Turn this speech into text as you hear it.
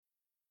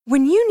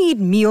When you need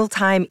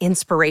mealtime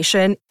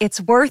inspiration,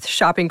 it's worth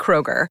shopping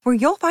Kroger, where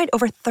you'll find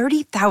over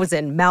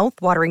 30,000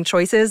 mouth-watering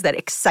choices that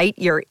excite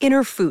your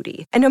inner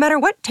foodie. And no matter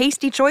what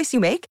tasty choice you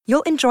make,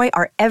 you'll enjoy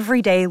our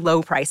everyday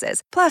low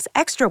prices, plus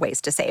extra ways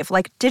to save,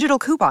 like digital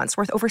coupons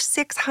worth over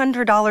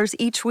 $600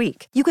 each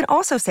week. You can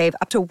also save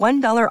up to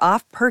 $1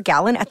 off per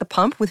gallon at the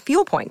pump with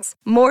fuel points.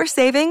 More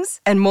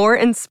savings and more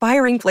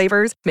inspiring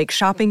flavors make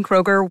shopping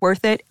Kroger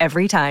worth it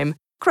every time.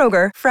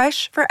 Kroger,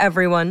 fresh for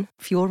everyone.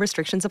 Fuel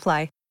restrictions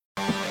apply.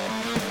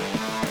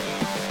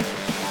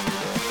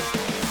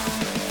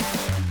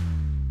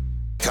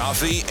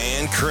 Coffee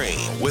and Cream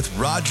with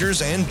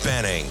Rogers and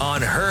Benning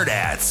on Herd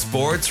at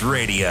Sports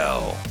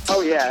Radio.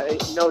 Oh, yeah,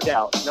 no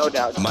doubt, no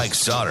doubt. Mike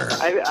Sautter.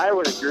 I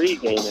would agree,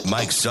 Damon.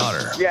 Mike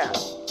Sautter. Yeah.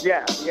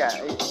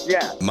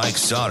 Mike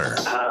Sautter.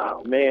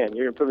 Oh, man,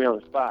 you're going to put me on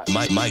the spot.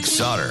 Mike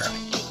Sautter.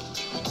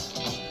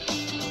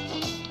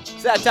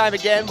 It's that time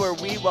again where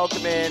we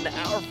welcome in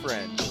our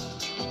friend,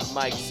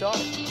 Mike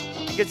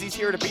Sautter. Because he's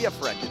here to be a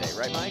friend today,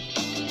 right, Mike?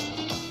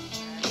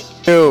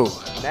 Ew.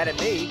 Mad at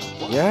me?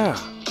 What? Yeah.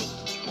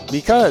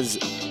 Because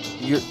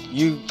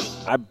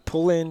I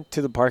pull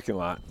into the parking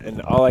lot,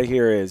 and all I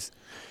hear is,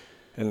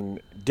 and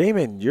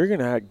Damon, you're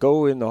going to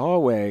go in the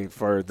hallway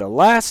for the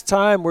last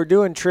time we're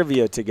doing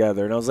trivia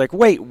together. And I was like,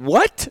 wait,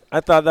 what?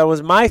 I thought that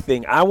was my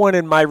thing. I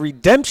wanted my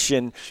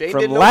redemption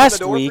from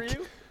last week.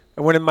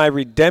 I wanted my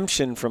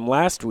redemption from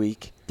last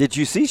week. Did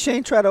you see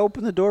Shane try to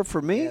open the door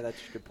for me? Yeah, that's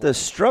a good point. The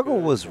struggle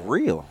was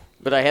real.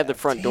 But I had the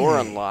front door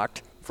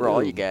unlocked for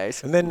all you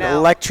guys. And then the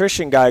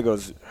electrician guy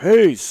goes,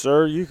 "Hey,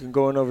 sir, you can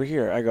go in over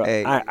here." I go,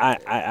 Hey.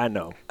 I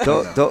know.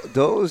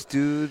 Those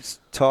dudes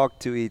talk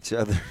to each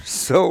other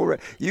so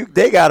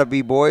they got to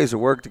be boys who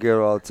work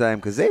together all the time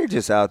because they're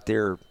just out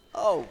there.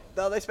 Oh,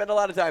 no, they spend a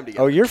lot of time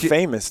together. Oh, you're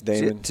famous,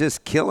 Damon.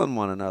 Just killing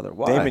one another.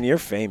 Why? Damon, you're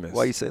famous.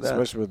 Why you say that?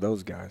 Especially with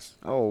those guys.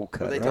 Oh,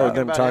 cut Were it they out.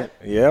 talking about it?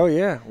 Yeah, oh,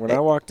 yeah. When I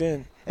walked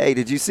in. Hey,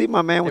 did you see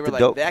my man They with were the like,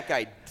 dope? that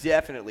guy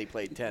definitely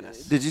played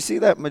tennis. Did you see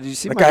that? Did you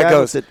see The my guy guy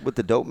goes- with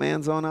the dope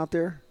man's on out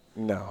there?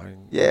 No.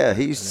 Yeah,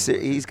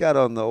 he's got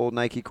on the old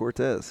Nike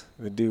Cortez.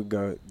 The dude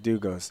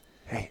goes,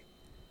 "Hey,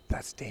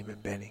 that's Damon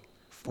Benning,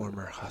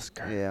 former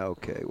Husker." Yeah,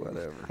 okay,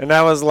 whatever. And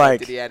I was like,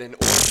 Did he add an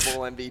Orange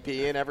Bowl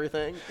MVP and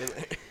everything?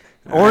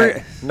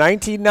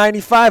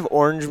 1995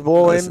 Orange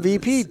Bowl Listen,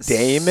 MVP,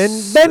 Damon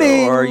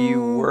Benning. So are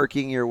you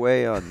working your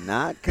way on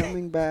not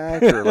coming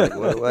back, or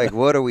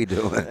what are we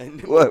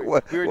doing?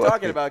 What, we were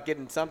talking about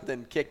getting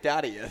something kicked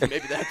out of you.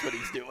 Maybe that's what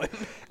he's doing.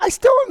 I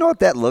still don't know what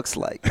that looks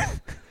like.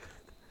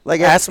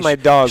 Like, Ask my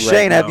dog right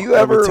Shane, now. have you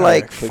Let me ever tell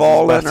you, 'cause he's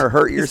fallen about or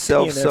hurt he's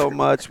yourself peeing so everywhere.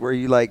 much where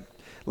you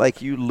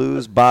like you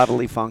lose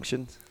bodily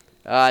functions?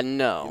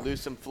 No. You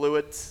lose some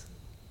fluids.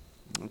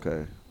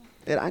 Okay.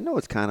 I know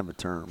it's kind of a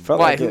term.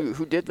 Felt Why? like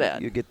Who did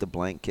that? You get the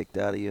blank kicked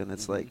out of you, and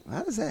it's like,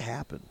 how does that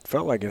happen?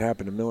 Felt like it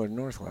happened to Millard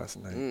North last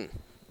night.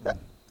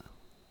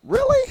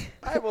 Really?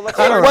 All right, well, let's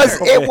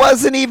It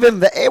wasn't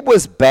even. It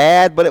was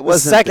bad, but it The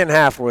wasn't. second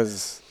half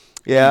was.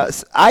 Yeah,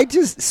 I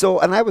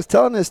was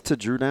telling this to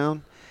Drew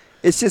Down.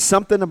 It's just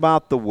something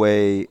about the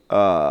way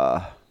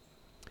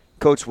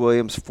Coach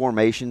Williams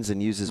formations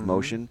and uses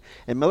motion,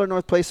 and Miller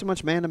North plays so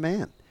much man to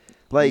man.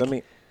 Like,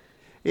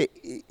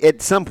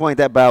 at some point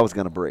that bow was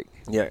going to break.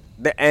 Yeah,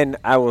 and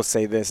I will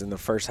say this: in the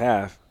first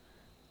half,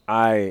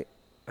 I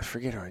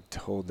forget who I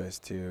told this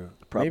to.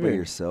 Probably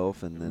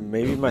yourself, and then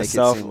maybe make it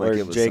myself seem like or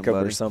it was Jacob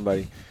or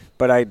somebody. somebody.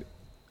 But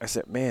I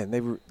said, man,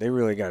 they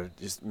really got to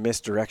just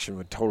misdirection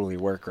would totally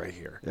work right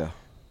here. Yeah.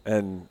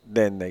 And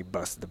then they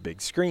busted the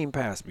big screen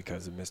pass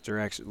because of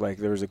misdirection. Like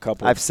there was a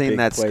couple. I've seen big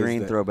that plays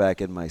screen throwback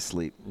in my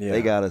sleep. Yeah.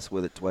 They got us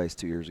with it twice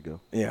 2 years ago.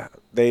 Yeah,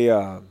 they.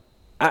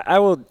 I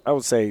will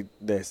say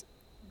this: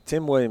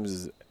 Tim Williams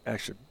is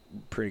actually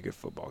a pretty good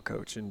football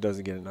coach and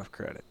doesn't get enough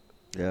credit.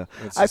 Yeah,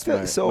 It's I just feel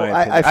my- so. my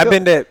I opinion. feel, I've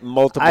been to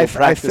multiple I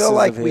practices. feel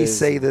like of we his.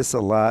 say this a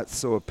lot,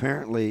 so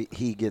apparently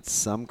he gets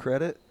some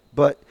credit,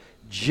 but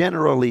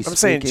generally speaking, I'm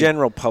saying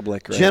general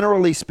public. Right?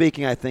 Generally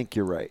speaking, I think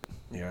you're right.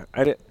 Yeah,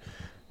 he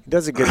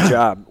does a good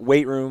job.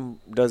 Weight room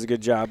does a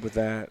good job with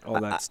that.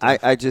 All that stuff.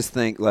 I just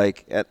think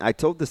I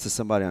told this to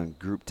somebody on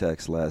group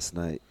text last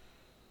night.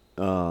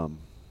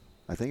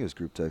 I think it was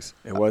group text.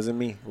 It wasn't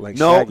me. Like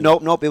Nope.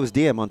 Shaggy. It was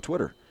DM on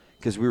Twitter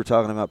because we were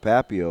talking about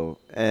Papio,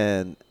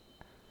 and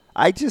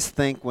I just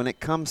think when it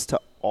comes to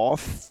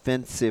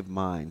offensive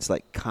minds,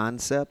 like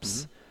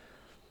concepts,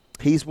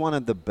 he's one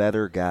of the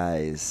better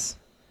guys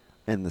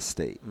in the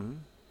state.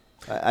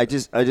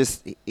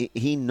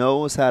 He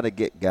knows how to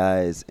get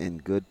guys in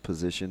good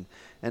position,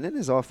 and then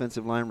his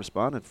offensive line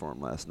responded for him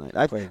last night.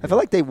 I feel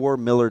like they wore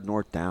Millard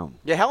North down.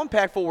 Yeah, how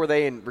impactful were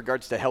they in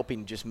regards to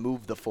helping just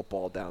move the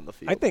football down the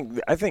field?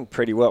 I think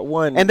pretty well.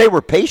 One, And they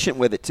were patient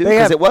with it too,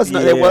 because it wasn't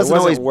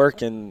always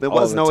working. It all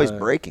wasn't the always time.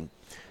 breaking.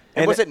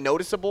 And was it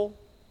noticeable?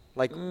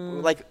 Like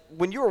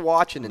when you were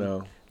watching,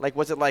 No. like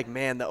was it like,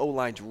 man, the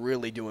O-line's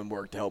really doing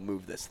work to help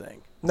move this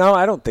thing? No,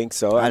 I don't think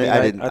so.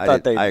 I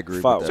thought they. I agree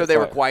with fought that. So they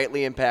were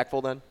quietly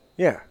impactful then?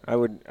 Yeah,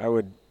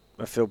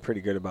 I feel pretty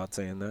good about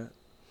saying that.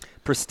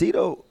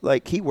 Prestito,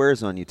 he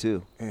wears on you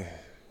too.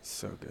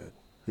 So good.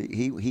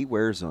 He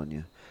wears on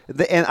you.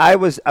 And I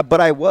was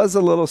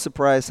a little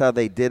surprised how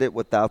they did it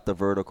without the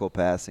vertical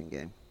passing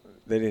game.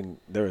 They didn't.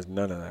 There was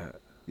none of that.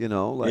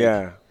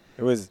 Yeah,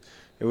 it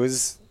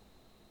was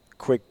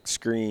quick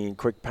screen,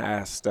 quick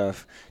pass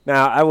stuff.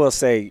 Now I will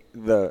say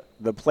the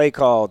play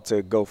call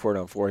to go for it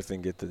on fourth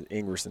and get the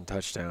Ingerson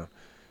touchdown.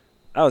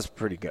 That was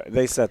pretty good.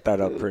 They set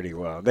that up pretty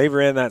well. They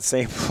ran that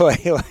same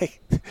play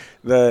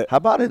How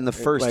about in the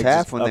first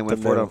half when they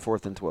went for it on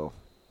 4th and 12?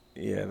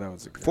 Yeah, that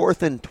was a good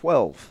 4th and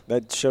 12.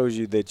 That shows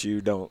you that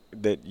you don't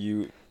that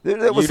you.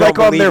 It was like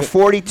on their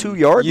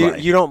 42-yard line.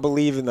 You don't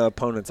believe in the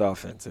opponent's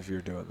offense if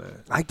you're doing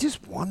that. I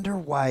just wonder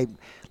why,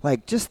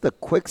 just the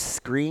quick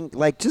screen,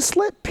 just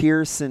let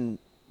Pierce and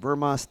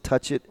Vermas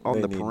touch it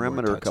on the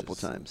perimeter a couple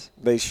times.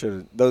 They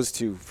should. Those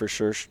two for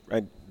sure.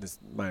 This is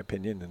my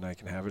opinion, and I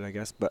can have it, I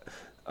guess. But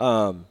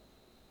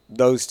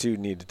those two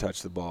need to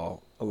touch the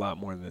ball a lot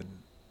more than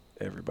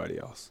everybody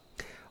else.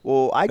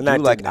 Well, I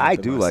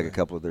do like a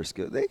couple of their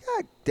skills. They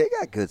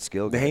got good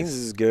skill guys. Haynes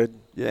is good.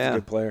 Yeah, he's a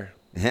good player.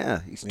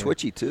 Yeah, he's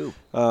twitchy too.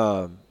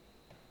 But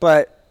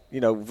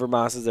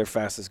Vermas is their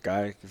fastest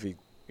guy. If he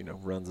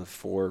runs a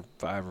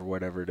 4.5 or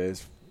whatever it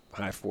is,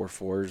 high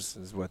 4.4s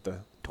is what the.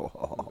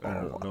 I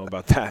don't know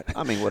about that.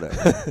 I mean,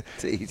 whatever.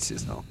 To each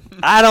his own.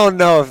 I don't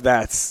know if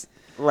that's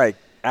I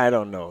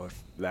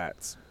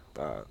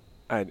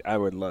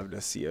would love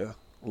to see a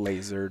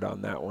lasered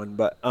on that one,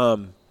 but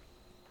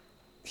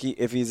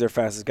if he's their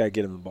fastest guy,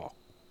 get him the ball,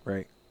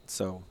 right?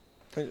 So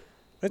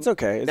it's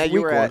okay. It's now week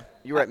you were one.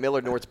 at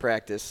Miller North's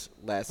practice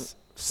last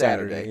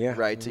Saturday, yeah.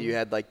 right? Mm-hmm. So you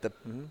had the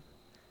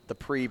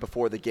pre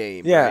before the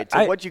game, yeah, right?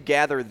 So what'd you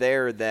gather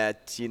there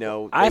that they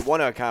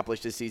want to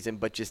accomplish this season,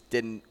 but just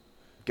didn't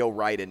go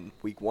right in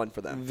week one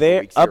for them?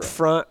 There up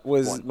front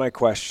was my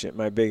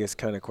biggest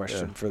kind of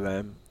question for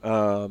them.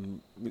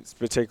 It's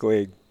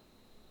particularly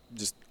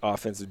just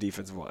offensive,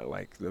 defensive line,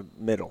 like the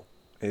middle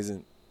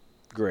isn't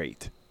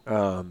great.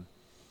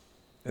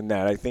 And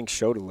that I think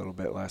showed a little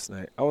bit last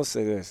night. I will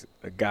say this,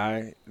 a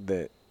guy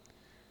that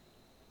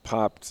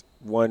popped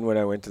one when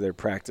I went to their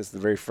practice, the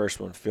very first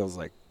one feels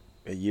like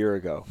a year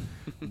ago,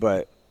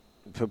 but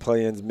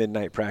Papilion's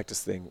midnight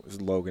practice thing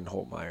was Logan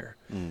Holtmeyer.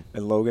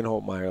 And Logan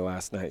Holtmeyer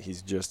last night,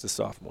 he's just a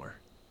sophomore.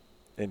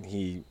 And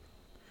he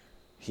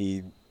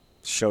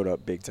showed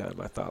up big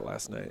time, I thought,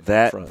 last night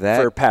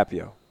for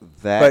Papio.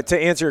 But to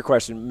answer your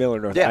question, Miller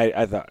North,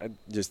 I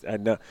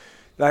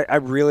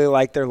really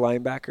like their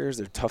linebackers.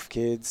 They're tough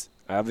kids.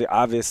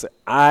 Obviously,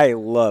 I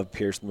love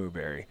Pierce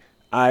Mooberry.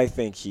 I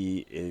think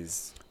he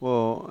is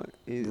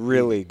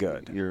really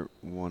good. You're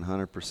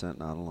 100%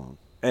 not alone.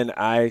 And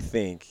I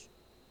think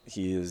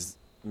he is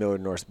Miller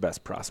North's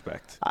best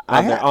prospect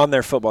on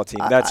their football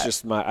team.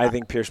 I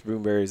think Pierce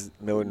Mooberry is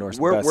Miller North's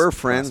best We're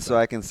friends, prospect. so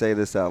I can say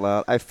this out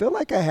loud. I feel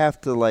like I have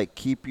to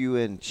keep you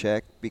in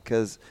check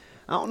because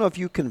I don't know if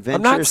you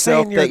convince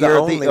yourself that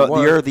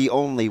you're the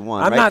only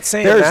one. I'm right? not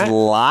saying there's that.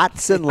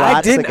 lots and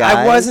lots of guys.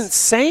 I wasn't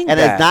saying and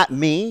that. And it's not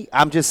me.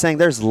 I'm just saying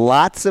there's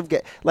lots of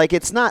guys.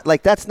 It's not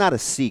that's not a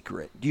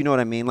secret. Do you know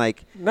what I mean?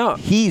 No.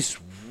 He's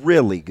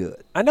really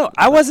good. I know.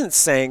 I wasn't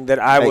saying that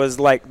I was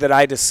that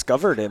I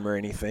discovered him or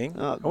anything.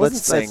 I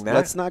wasn't saying that.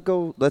 Let's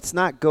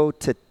not go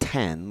to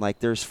 10.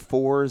 There's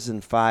 4s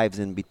and 5s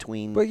in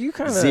between. But you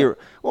kind of 0.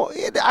 Well,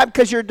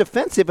 because you're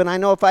defensive, and I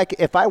know if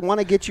I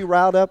want to get you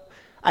riled up,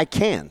 I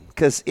can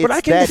because it's but I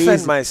can that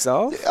defend easy.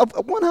 myself.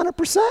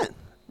 100%.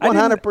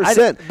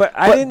 100%. But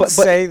I didn't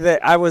say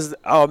that I was.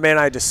 Oh man,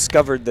 I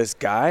discovered this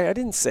guy. I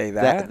didn't say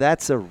that.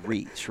 That's a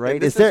reach,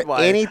 right? Is there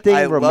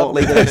anything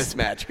remotely love this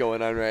match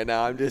going on right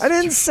now? I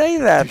didn't say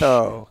that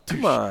though.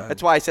 Come on.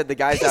 That's why I said the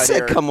guys he out said,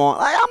 here. Come on,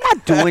 I'm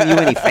not doing you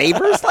any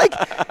favors.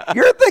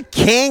 You're the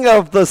king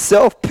of the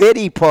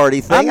self-pity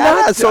party thing. I'm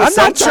not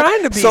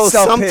trying to be so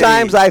self-pity.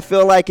 Sometimes I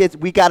feel like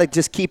we got to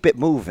just keep it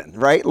moving,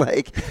 right?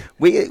 Next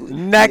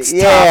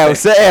topic.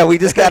 topic. We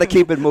just got to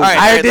keep it moving. Right,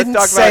 I didn't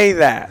say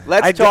that.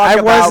 Let's talk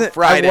about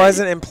Friday. I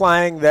wasn't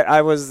implying that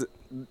I was,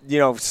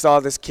 saw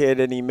this kid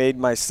and he made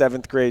my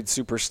 7th grade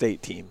super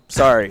state team.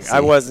 Sorry,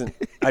 I wasn't.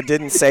 I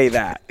didn't say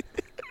that.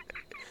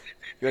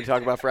 You want to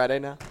talk about Friday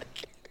now?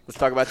 Let's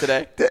talk about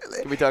today.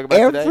 Can we talk about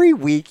today? Every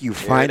week you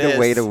find it a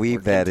way is. to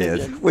weave that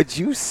in. Would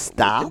you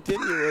stop?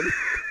 Continuing.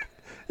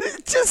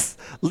 Just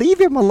leave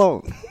him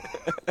alone.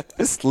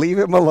 Just leave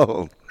him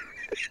alone.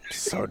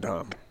 So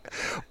dumb.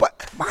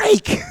 But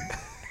Mike.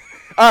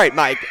 All right,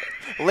 Mike.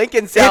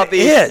 Lincoln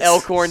Southeast,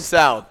 Elkhorn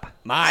South.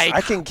 Mike. I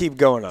can keep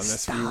going on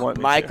this if you want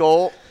me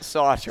Michael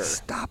Sautter.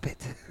 Stop it.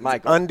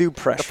 Michael. Undue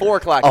pressure. The 4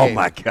 o'clock Oh, game.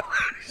 my God.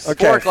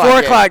 Okay, 4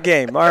 o'clock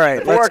game. All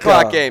right, 4 let's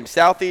o'clock go. game.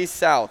 Southeast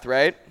South,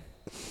 right?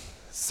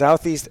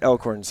 Southeast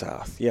Elkhorn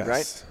South, yes.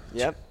 Right?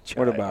 Yep.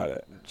 What about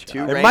it? Two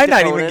It ranked might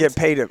not even opponents.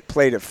 get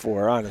played at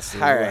 4,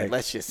 honestly. All right,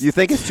 let's just. You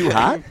think it's too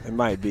hot? It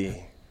might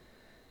be.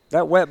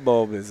 That wet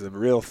bulb is a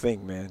real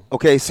thing, man.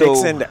 Okay, so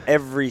takes into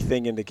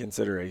everything into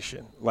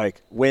consideration,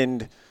 like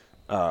wind,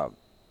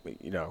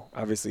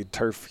 obviously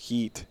turf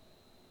heat,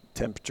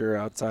 temperature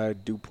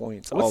outside, dew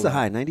points. what's all the that.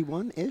 high?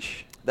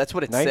 91-ish? That's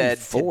what it 94, said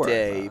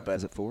today, but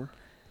Is it 4?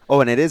 Oh,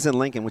 and it is in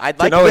Lincoln. I'd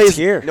like No, to it's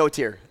here. No, it's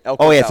here.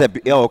 Oh, yeah, it's at.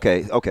 Oh,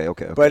 okay.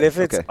 But if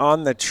it's okay.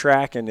 on the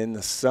track and in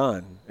the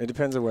sun, it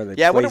depends on where they.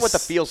 Yeah, I place, wonder what the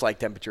feels like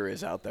temperature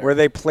is out there. Where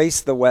they place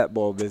the wet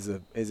bulb is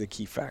a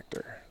key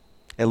factor.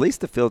 At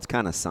least the field's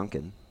kind of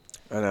sunken.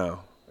 I know,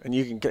 and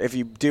you can if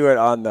you do it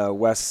on the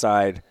west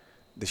side,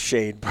 the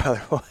shade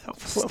probably will help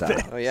a little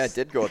bit. Oh yeah, it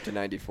did go up to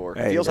 94.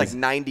 Hey, It feels like that's-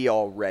 90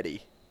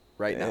 already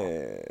right now.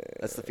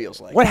 That's the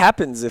feels like. What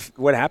happens if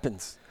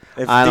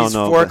I don't these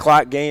know, 4 but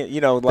o'clock game?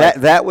 Like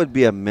That would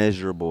be a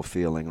miserable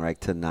feeling, right?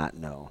 To not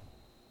know.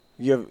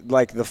 you have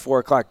like the 4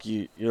 o'clock,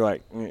 you're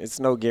like it's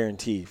no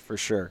guarantee for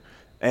sure,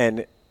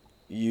 and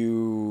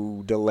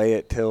you delay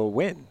it till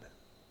when?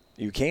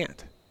 You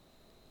can't.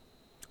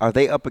 Are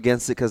they up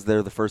against it because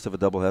they're the first of a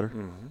doubleheader?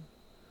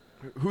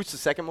 Who's the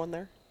second one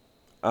there?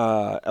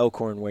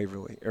 Elkhorn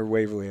Waverly or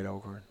Waverly at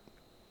Elkhorn.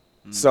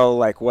 So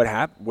like what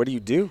do you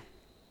do?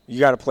 You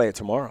got to play it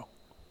tomorrow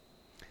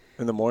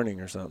in the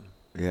morning or something.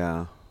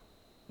 Yeah.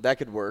 That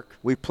could work.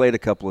 We played a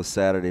couple of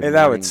Saturday Hey, morning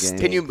that would games.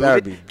 stink. Can you That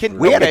would move it? be Can,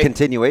 We had a okay.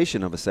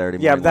 continuation of a Saturday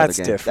morning. Yeah, but that's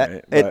weather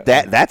game.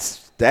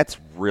 different, That's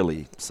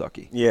really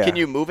sucky. Yeah. Can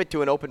you move it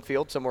to an open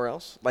field somewhere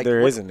else? Like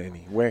There what- isn't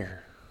any.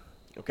 Where?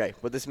 Okay,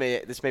 but this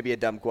may be a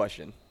dumb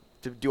question.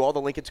 Do all the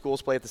Lincoln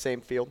schools play at the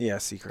same field? Yeah,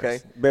 Seacrest. Okay.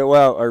 But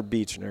or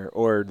Beechner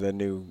or the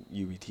new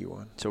UBT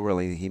one. So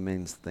really, he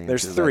means the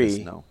There's answer to that is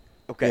 3. no.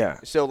 Okay. Yeah.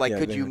 So like, Yeah,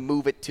 could they you would.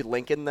 move it to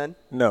Lincoln then?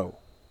 No.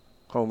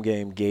 Home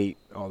game, gate,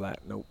 all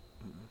that. Nope.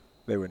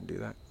 They wouldn't do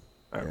that.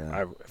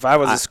 Yeah. If I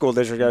was a school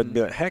district, I'd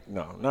be like, heck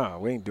no,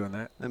 we ain't doing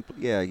that. And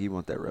yeah, you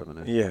want that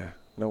revenue. Yeah,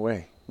 no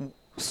way.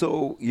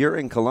 So you're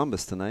in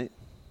Columbus tonight.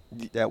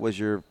 That was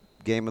your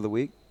game of the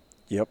week.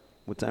 Yep.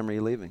 What time are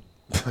you leaving?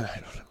 I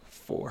don't know,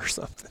 4 or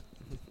something.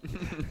 I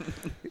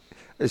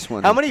just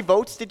wanted How many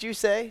votes did you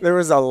say? There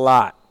was a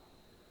lot.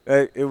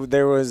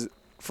 There was,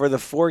 for the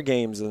 4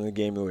 games in the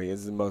game of the week,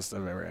 it's the most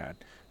I've ever had.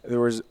 There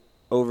was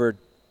over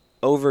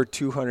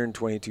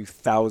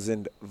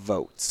 222,000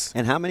 votes.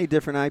 And how many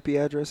different IP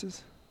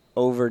addresses?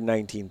 Over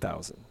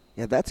 19,000.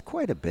 Yeah, that's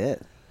quite a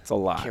bit. It's a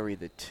lot. Carry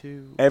the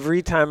 2.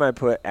 Every time I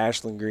put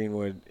Ashland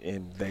Greenwood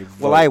in, they vote.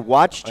 Well, I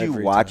watched you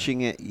every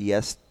watching it.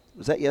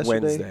 Was that yesterday?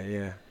 Wednesday,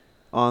 yeah.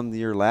 On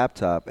your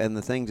laptop, and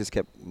the thing just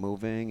kept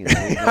moving and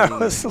moving I and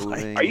was moving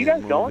like- Are you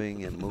and guys going?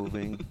 moving and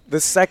moving.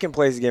 The second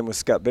place game was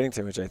Scott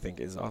Bennington, which I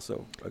think is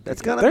also a good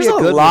That's game. gonna There's be a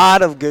good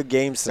lot of good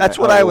games tonight. That's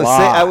what A I was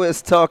saying. I lot.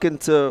 was talking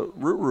to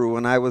Ruru,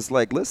 and I was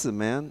like, "Listen,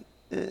 man,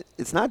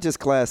 it's not just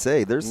Class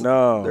A. There's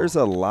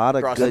a lot of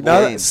Across good the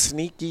board. games."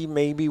 Sneaky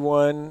maybe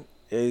one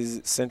is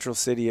Central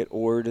City at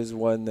Ord is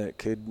one that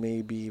could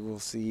maybe we'll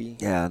see.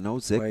 Yeah, no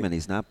Zickman. Like-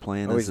 He's not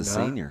playing Oh, as a he's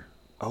not? senior.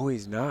 Oh,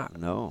 he's not.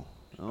 No,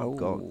 Oh.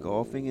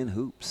 golfing and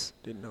hoops.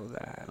 Didn't know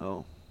that.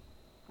 Oh,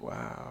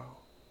 Wow.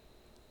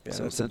 Yeah,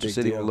 so that's a Central big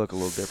City deal. will look a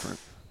little different.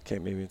 Okay,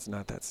 maybe it's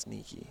not that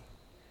sneaky.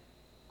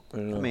 I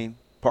don't know. I mean,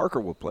 Parker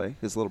will play,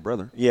 his little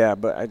brother. yeah,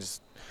 but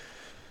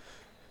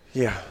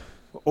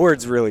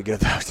Ord's really good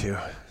though too.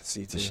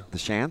 C2. The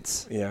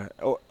Chance. Yeah.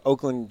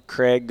 Oakland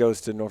Craig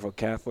goes to Norfolk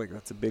Catholic.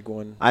 That's a big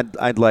one.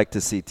 I'd like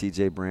to see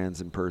TJ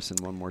Brands in person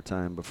one more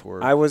time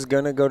before. I was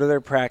going to go to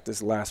their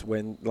practice last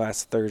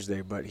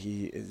Thursday, but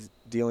he is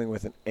dealing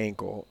with an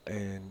ankle,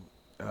 and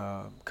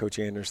Coach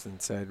Anderson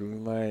said,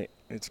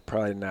 it's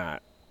probably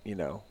not,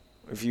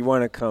 if you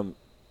want to come,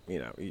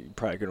 you're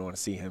probably going to want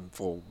to see him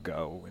full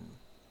go.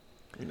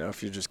 And,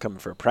 if you're just coming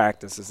for a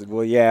practice, I said,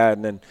 well, yeah.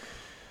 And then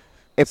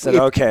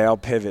okay, I'll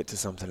pivot to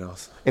something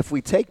else. If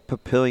we take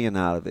Papillion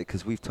out of it,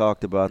 because we've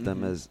talked about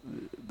them as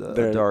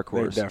the dark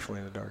horse. They're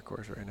definitely the dark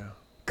horse right now.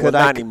 Could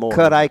not anymore.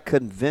 Could I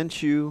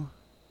convince you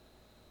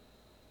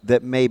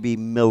that maybe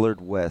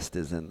Millard West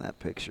is in that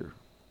picture?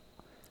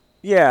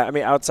 Yeah, I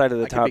mean, outside of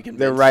the I could top, be they're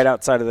convinced. right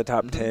outside of the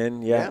top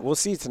 10. Yeah. Yeah. We'll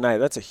see tonight.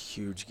 That's a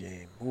huge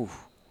game. Oof,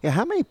 Yeah,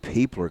 how many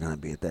people are going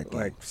to be at that game?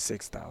 like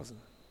 6,000.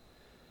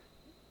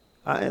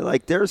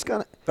 There's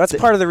going to. That's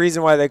part of the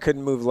reason why they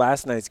couldn't move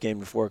last night's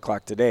game to 4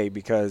 o'clock today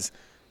because.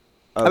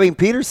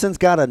 Peterson's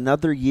got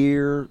another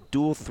year,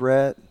 dual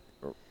threat.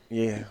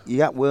 Yeah. You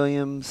got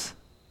Williams.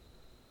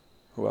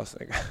 Who else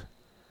they got?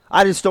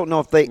 I just don't know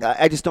if they.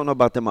 I just don't know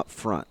about them up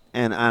front,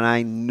 and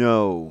I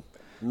know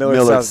Millard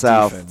Millard South's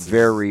South defense is-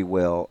 very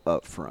well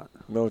up front.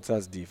 Millard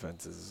South's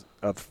defense is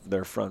up.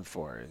 Their front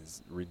four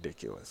is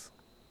ridiculous.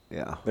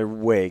 Yeah. They're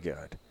way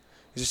good.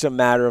 It's just a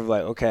matter of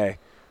okay,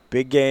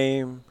 big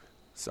game,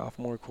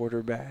 sophomore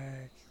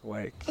quarterback.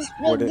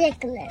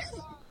 Ridiculous.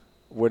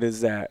 What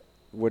is that?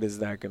 What is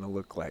that going to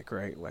look like,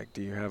 right?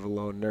 Do you have a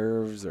low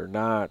nerves or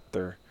not?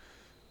 Or,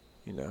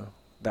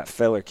 that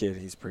Feller kid,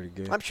 he's pretty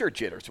good. I'm sure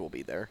jitters will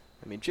be there.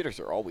 I mean, jitters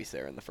are always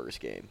there in the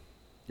first game,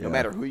 Yeah. no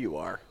matter who you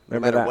are, no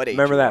Remember matter what age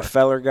Remember you that are.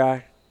 Feller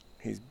guy?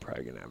 He's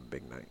probably going to have a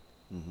big night.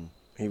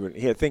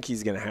 Mm-hmm. I think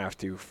he's going to have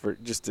to for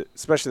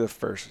especially the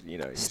first. You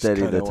just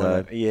Steady the kinda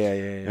wanna- tide.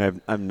 Yeah.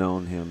 I've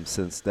known him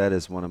since that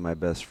is one of my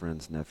best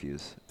friend's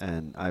nephews,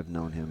 and I've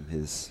known him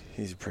his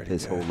pretty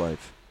his good. whole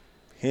life.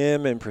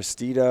 Him and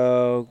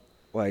Prestito,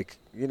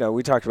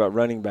 we talked about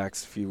running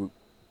backs feels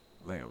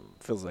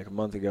like a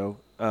month ago,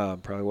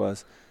 probably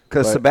was.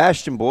 Because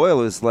Sebastian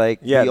Boyle is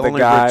like the only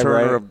guy,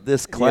 returner of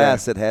this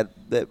class that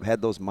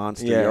had those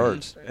monster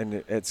yards. And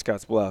at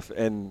Scottsbluff.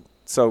 And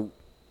so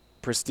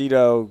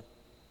Prestito,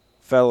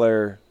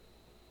 Feller,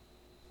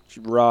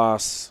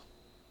 Ross,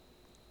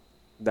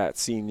 that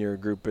senior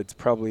group, it's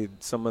probably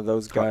some of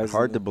those guys.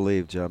 Hard to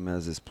believe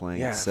Jamez is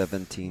playing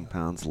 17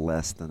 pounds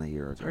less than a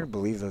year ago. It's hard to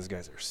believe those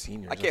guys are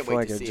seniors. I can't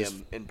wait to see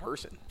him in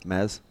person.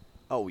 Mez?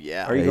 Oh,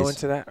 yeah. Are you going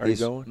to that? Are you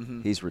going?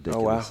 Mm-hmm. He's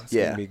ridiculous. Oh, wow. It's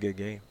going to be a good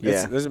game. Yeah.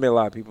 There's going to be a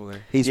lot of people there.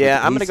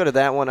 I'm going to go to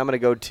that one. I'm going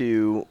to go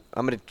to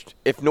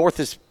 –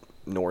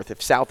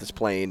 if South is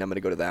playing, I'm going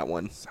to go to that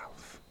one.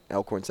 South.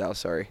 Elkhorn South,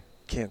 sorry.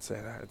 Can't say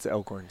that. It's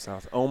Elkhorn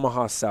South.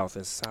 Omaha South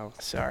is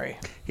South. Sorry.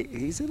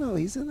 He's in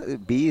a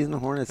bee in the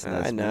hornet's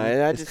nest. I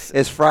know.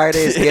 It's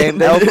Friday's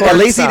game. At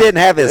least he didn't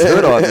have his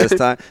hood on this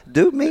time.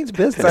 Dude means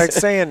business. It's like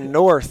saying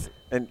north.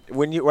 And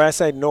when I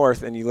say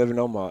north and you live in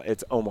Omaha,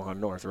 it's Omaha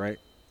North, right?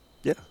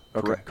 Yeah.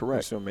 Okay.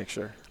 Correct. Just want to make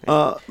sure.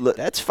 Look,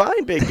 That's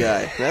fine, big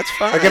guy. That's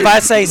fine. Like if I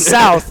say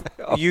south,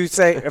 you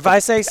say – if I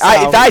say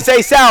south. If I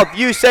say south,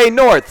 you say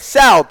north.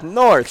 South,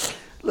 north.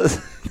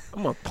 listen.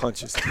 I'm going to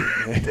punch this dude,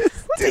 man.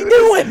 What's he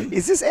doing?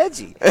 He's just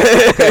edgy.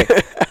 Okay.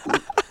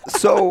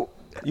 So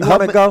You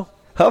want to go?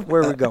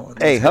 Where are we going?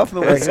 Hey,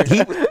 Huffman was all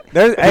the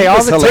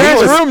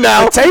hilarious. room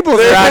now. The tables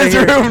are out of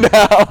here. Room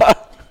now.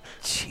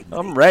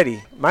 I'm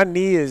ready. My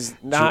knee is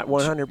not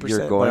 100%.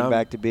 You're going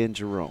back to being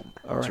Jerome.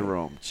 All right.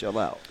 Jerome, chill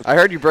out. I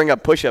heard you bring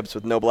up push-ups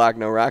with no block,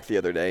 no rock the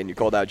other day, and you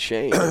called out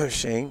Shane.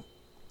 Shane.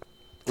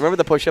 Remember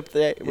the push-up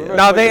day?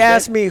 No, they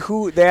asked me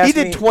who. They asked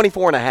he did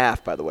 24 and a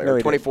half, by the way, No, or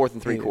he 24th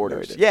and didn't.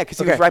 3/4. He Yeah, because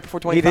he was right before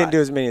 25. He didn't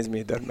do as many as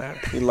me. It doesn't matter.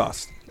 He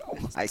lost.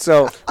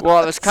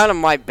 Well, it was kind of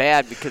my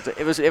bad because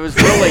it was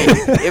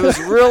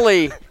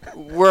really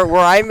where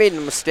I made a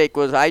mistake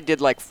was I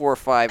did like 4 or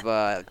 5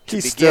 to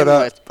begin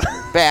with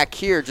back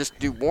here just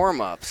do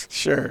warm-ups.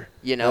 Sure.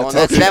 You know, and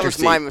that was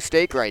my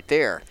mistake right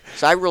there.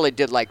 So I really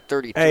did like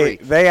 33. Hey,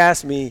 they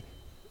asked me,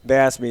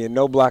 and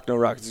No Block, No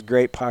Rock. It's a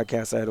great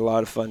podcast. I had a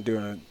lot of fun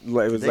doing it. It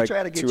was They like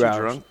try to get 2 you hours.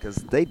 drunk because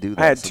they do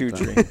that. I had 2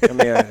 drinks.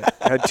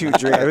 I had 2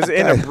 drinks. It was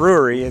in a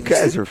brewery. You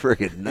guys are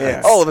freaking nuts.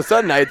 Yeah. All of a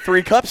sudden, I had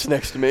 3 cups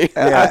next to me.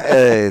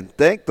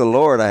 Thank the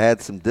Lord I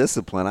had some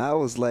discipline. I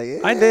was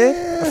like, I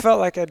did. I felt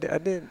like I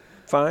did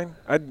fine.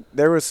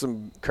 There was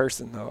some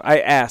cursing, though. I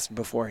asked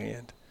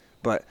beforehand.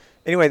 But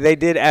anyway, they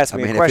did ask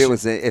me a question.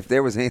 If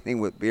there was anything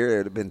with beer, it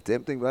would have been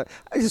tempting. But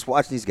I just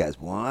watched these guys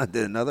one,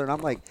 then another, and I'm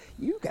like,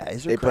 you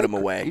guys are They put them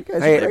away. You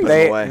guys Hey, are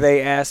crazy.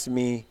 they asked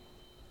me,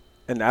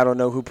 and I don't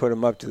know who put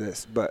them up to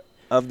this, but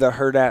of the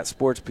Herd at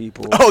Sports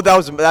people. Oh,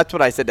 that's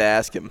what I said to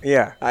ask him.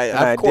 Yeah,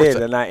 I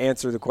did, and I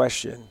answered the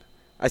question.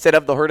 I said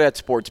of the Herd at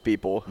Sports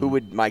people, who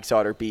would Mike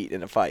Sautter beat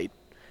in a fight?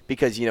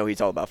 Because,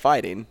 he's all about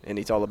fighting, and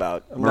he's all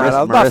about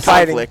about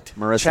fighting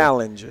conflict.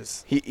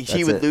 challenges.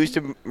 He would lose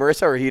to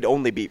Marissa, or he'd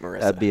only beat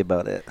Marissa? That'd be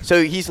about it.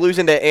 So he's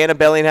losing to Anna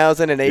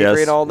Bellinghausen and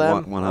Avery and all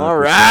them? 100%. All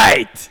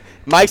right.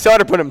 Mike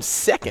Sautter put him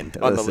second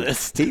on the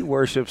list. He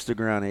worships the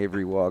ground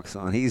Avery walks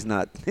on. He's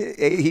not.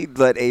 He'd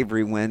let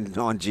Avery win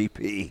on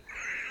GP.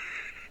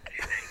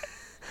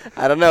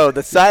 I don't know.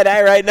 The side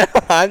eye right now,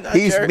 I'm not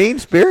He's sure.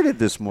 mean-spirited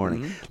this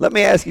morning. Mm-hmm. Let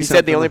me ask you He something.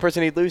 said the only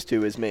person he'd lose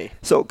to is me.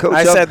 So, Coach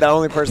I said the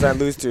only person I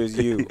lose to is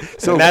you.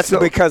 So- and that's so-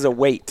 because of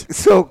weight.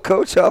 So,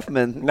 Coach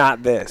Huffman.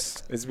 Not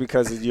this. It's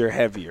because you're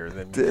heavier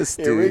than me. This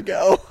Here we dude.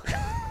 go.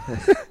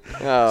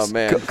 Oh,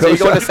 man. So you Coach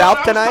going to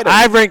South tonight?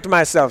 I ranked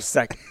myself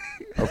second.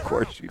 Of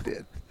course you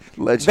did.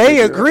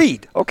 They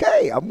agreed.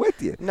 Okay, I'm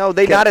with you. No,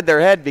 they nodded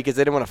their head because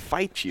they didn't want to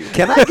fight you.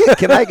 Can I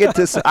get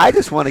to? I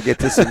just want to get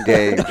to some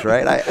games,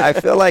 right? I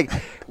feel like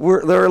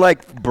they're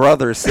like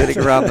brothers sitting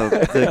around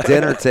the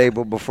dinner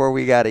table before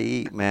we got to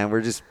eat. Man,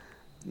 we're just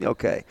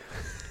okay.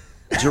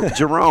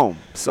 Jerome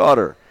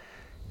Sautter,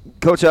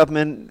 Coach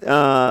Huffman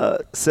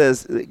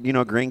says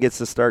Green gets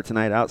to start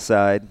tonight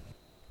outside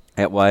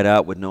at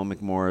wideout with no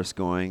McMorris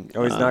going.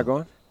 Oh, he's not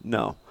going?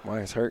 No.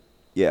 Why he's hurt?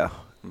 Yeah.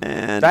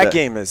 And that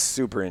game is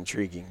super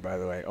intriguing, by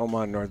the way.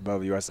 Omaha North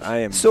WS.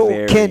 I am so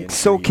very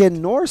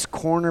can Norse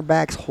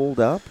cornerbacks hold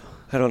up?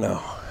 I don't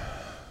know.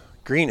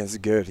 Green is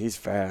good. He's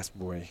fast,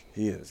 boy.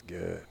 He is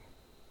good.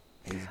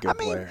 He's a good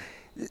player.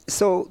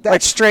 So that's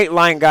like straight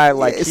line guy.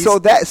 Like he's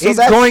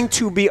going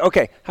to be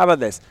okay. How about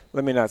this?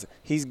 Let me not.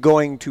 He's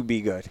going to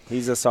be good.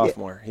 He's a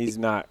sophomore. He's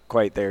not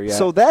quite there yet.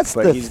 So that's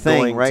but the he's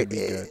thing, going right? To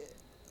be good.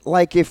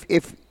 Like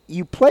if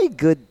you play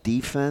good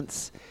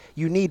defense,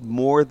 you need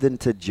more than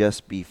to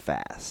just be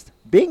fast.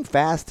 Being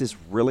fast is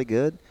really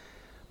good,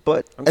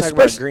 but I'm talking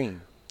about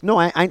Green. No,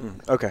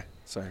 okay,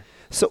 sorry.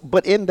 So,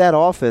 but in that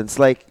offense,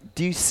 like,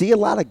 do you see a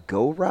lot of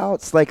go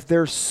routes? Like,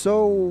 they're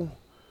so.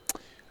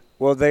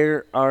 Well,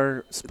 they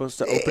are supposed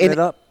to open it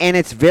up, and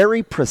it's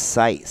very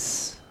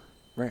precise.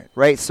 Right.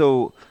 Right.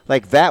 So,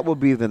 like, that will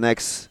be the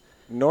next.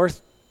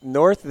 North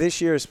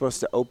this year is supposed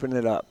to open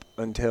it up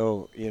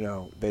until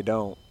they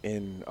don't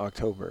in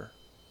October,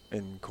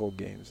 in cold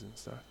games and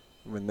stuff.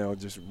 When they'll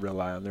just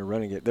rely on their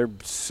running game. They're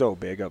so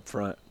big up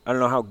front. I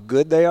don't know how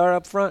good they are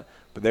up front,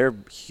 but they're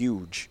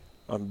huge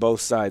on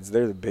both sides.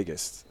 They're the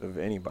biggest of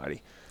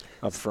anybody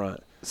up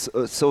front.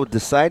 So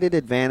decided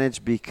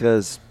advantage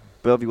because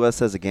Bellevue West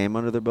has a game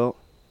under their belt?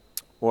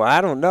 Well,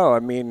 I don't know. I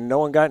mean, no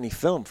one got any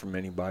film from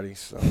anybody,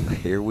 so.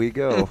 Here we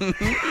go.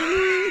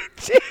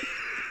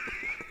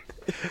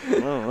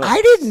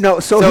 I didn't know.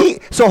 So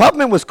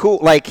Huffman was cool.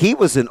 Like, he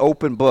was an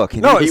open book.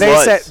 No,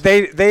 they said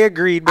they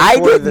agreed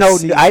before the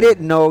season. I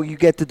didn't know you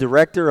get the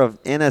director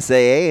of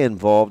NSAA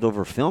involved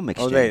over film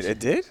exchange. Oh, it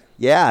did?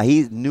 Yeah,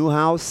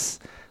 Newhouse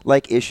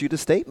issued a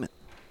statement.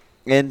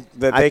 And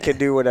that they could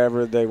do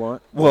whatever they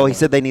want? Well, he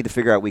said they need to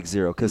figure out week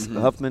 0 because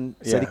Huffman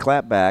said he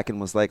clapped back and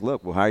was like,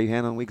 look, well, how are you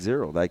handling week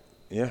 0? Like,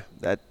 yeah,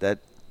 that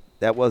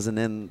wasn't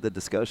in the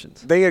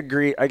discussions. They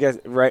agree, I guess,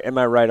 right? Am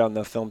I right on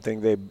the film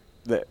thing?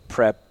 The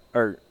prep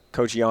or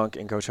Coach Yonk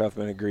and Coach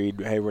Huffman agreed,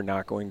 hey, we're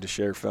not going to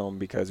share film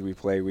because we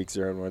play week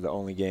 0 and we're the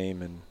only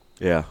game. And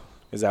yeah,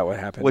 is that what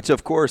happened? Which,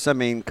 of course, I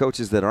mean,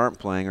 coaches that aren't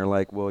playing are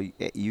like, well,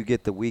 you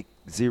get the week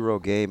 0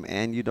 game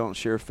and you don't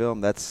share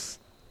film. That's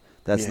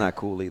not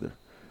cool either.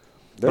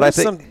 There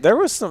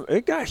was some.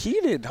 It got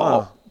heated,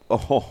 huh?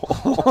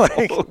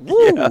 Like,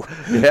 woo.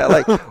 Yeah,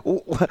 like,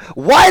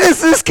 why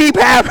does this keep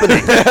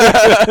happening?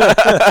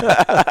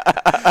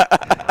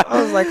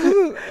 I was like,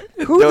 who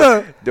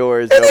the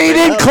doors? And he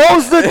didn't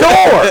close the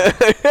door.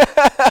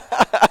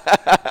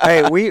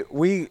 Hey,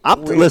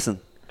 listen.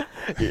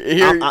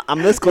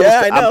 I'm this close.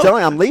 Yeah, I'm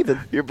telling you, I'm leaving.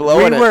 You're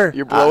blowing it.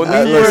 You're blowing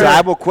it. Listen, I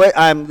will quit.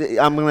 I'm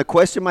going to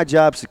question my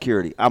job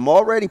security. I'm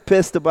already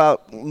pissed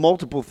about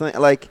multiple things.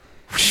 Like,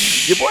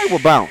 your boy will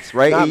bounce,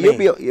 right? Not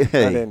me. I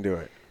didn't do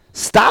it.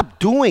 Stop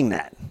doing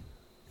that.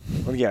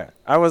 Well, yeah,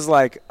 I was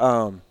like,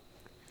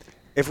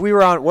 if we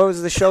were on, what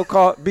was the show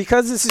called?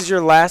 Because this is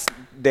your last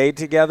day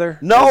together.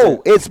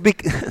 No, it's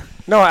because.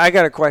 No, I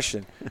got a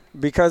question.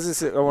 Because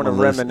this is, I want to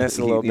reminisce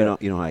a little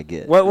bit. You know how I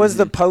get. What was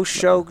the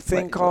post-show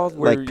thing called?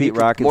 Like Pete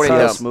Rock and Morning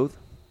Dump. Smooth?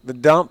 The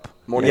dump?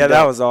 Morning Dump.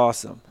 Dump. That was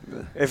awesome.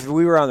 If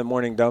we were on the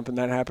morning dump and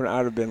that happened, I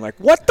would have been like,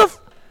 what the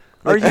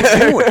are you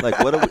doing?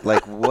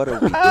 What are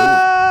we doing?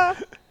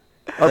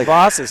 Our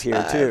boss is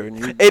here, too.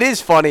 And it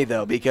is funny,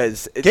 though,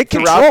 because get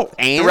control.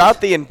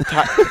 Throughout the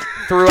entire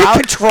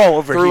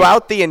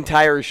the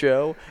entire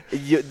show,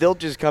 they'll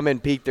just come in,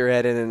 peek their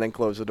head in, and then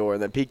close the door,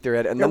 and then peek their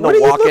head, and then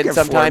they'll walk in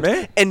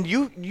sometimes. And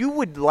you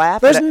would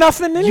laugh. There's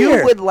nothing in here.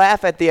 You would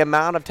laugh at the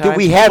amount of time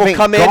we haven't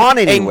come gone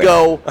in anywhere.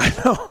 and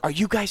go, "Are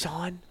you guys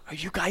on? Are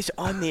you guys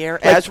on the air?"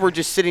 As we're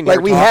just sitting here,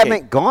 like we talking.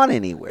 haven't gone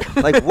anywhere.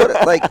 Like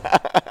what? Like.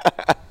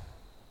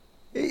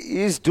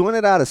 He's doing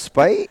it out of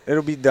spite.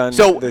 It'll be done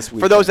this week.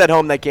 For those at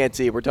home that can't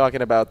see, we're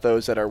talking about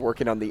those that are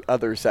working on the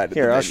other side of the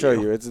Here, I'll menu. show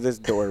you. It's this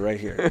door right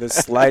here. This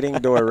sliding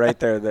door right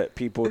there that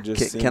people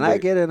just Can I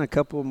get in a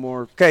couple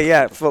more? Okay,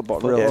 yeah, football.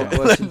 Real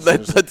questions.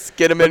 Let's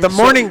get them in. But the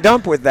morning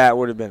dump with that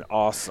would have been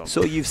awesome.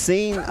 So you've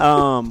seen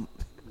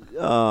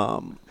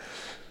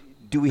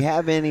do we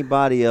have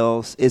anybody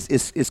else?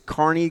 Is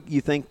Kearney,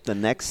 you think, the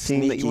next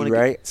team that you want to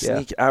right? get?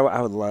 Sneaky. Yeah.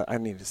 I would love. I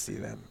need to see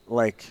them.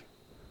 Like,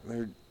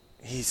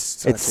 he's.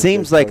 Such it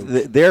seems like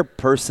their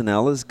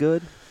personnel is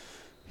good.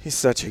 He's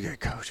such a good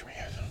coach,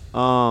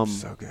 man.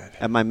 So good.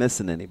 Am I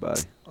missing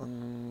anybody?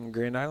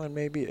 Grand Island,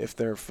 maybe, if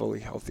they're fully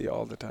healthy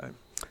all the time.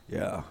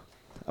 Yeah.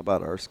 How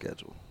about our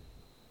schedule?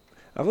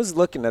 I was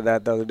looking at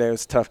that the other day. It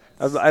was tough.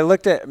 I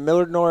looked at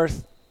Millard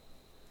North,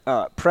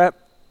 Prep.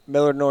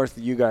 Millard North,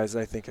 you guys,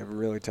 I think, have a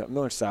really tough.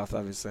 Millard South,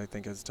 obviously, I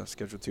think has a tough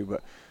schedule too.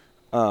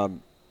 But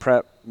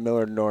Prep,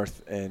 Millard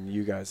North, and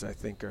you guys, I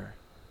think, are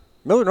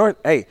Millard North.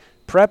 Hey,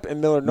 Prep and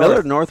Millard North.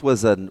 Millard North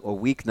was a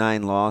Week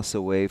 9 loss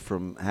away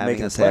from having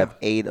Making us the playoff. have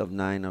 8 of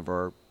 9 of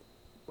our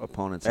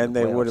opponents. And in the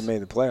they playoffs. would have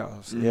made the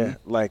playoffs. Mm-hmm. Yeah,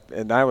 like,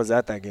 and I was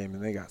at that game,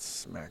 and they got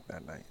smacked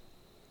that night.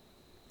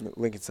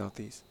 Lincoln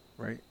Southeast,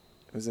 right?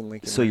 It was in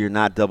Lincoln. So you're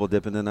not double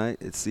dipping tonight?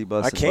 It's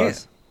C-Bus and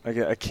can't.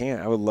 Bus? I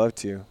can't. I would love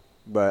to,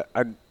 but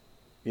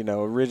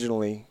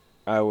originally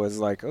I was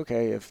like,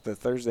 okay, if the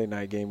Thursday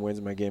night game wins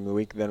my game of the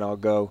week, then I'll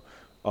go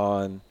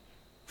on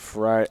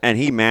Friday. And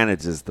he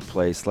manages the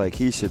place like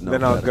he should know.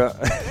 Then better. I'll go.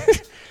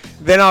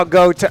 Then I'll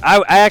go to.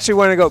 I actually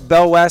want to go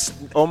Bell West.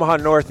 Omaha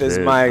North is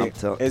Dude, my you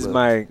think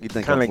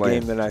kind I'm of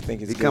playing? game that I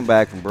think is. You good. come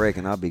back from break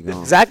and I'll be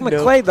gone. Zach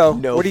McClay though.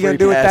 No what are you gonna free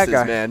do with that passes,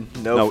 guy? man?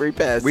 No free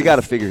passes. We got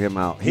to figure him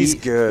out. He's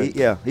good.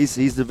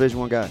 He's Division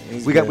 1 guy.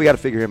 He's We good. got to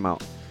figure him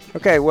out.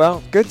 Okay,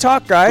 well, good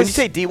talk, guys. When you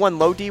say D1,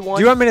 low D1?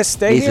 Do you want me to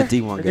stay He's here? a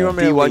D1 Or do you guy. want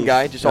me to D1 leave?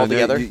 guy, just all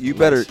together? You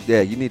better. Yeah,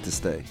 you need to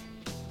stay.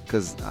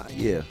 Because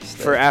stay.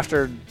 For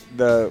after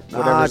the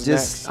whatever's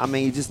next. I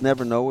mean, you just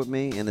never know with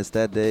me, and it's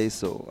that day,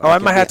 so. I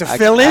might have to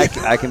fill in?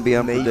 I can be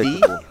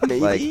unpredictable. Maybe.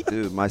 Like,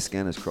 dude, my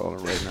skin is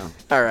crawling right now.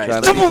 All right.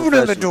 Trying to Stop be opening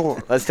the professional.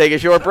 door. Let's take a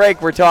short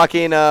break. We're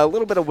talking a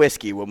little bit of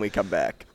whiskey when we come back.